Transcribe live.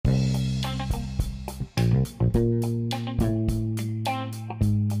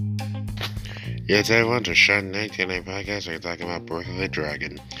Yeah, today I want to Shot 1999 podcast. We're talking about Birth of the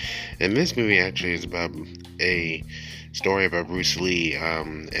Dragon. And this movie actually is about a story about Bruce Lee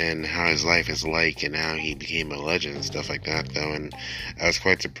and how his life is like and how he became a legend and stuff like that, though. And I was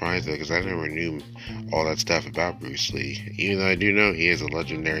quite surprised, though, because I never knew all that stuff about Bruce Lee. Even though I do know he is a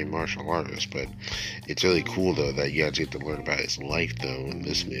legendary martial artist, but it's really cool, though, that you actually get to learn about his life, though, in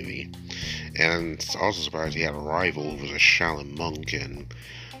this movie. And it's also surprised he had a rival who was a Shaolin monk, and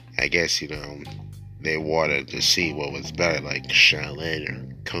I guess, they wanted to see what was better, like Shaolin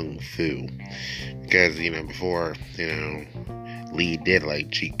or Kung Fu. Because, before, Lee did like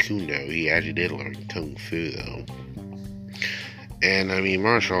Jeet Kune Do, he actually did learn Kung Fu, though. And,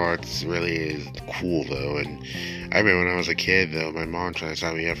 martial arts really is cool, though. And I remember when I was a kid, though, my mom tried to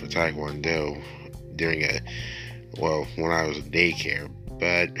sign me up for Taekwondo when I was in daycare.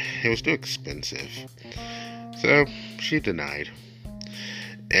 But it was too expensive. So, she denied.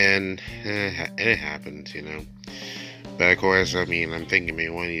 And it happened, But of course, I'm thinking maybe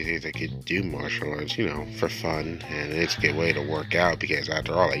one of these days I could do martial arts, for fun. And it's a good way to work out because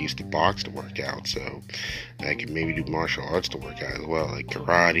after all, I used to box to work out. So I could maybe do martial arts to work out as well, like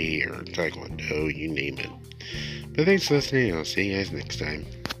karate or taekwondo, you name it. But thanks for listening. I'll see you guys next time.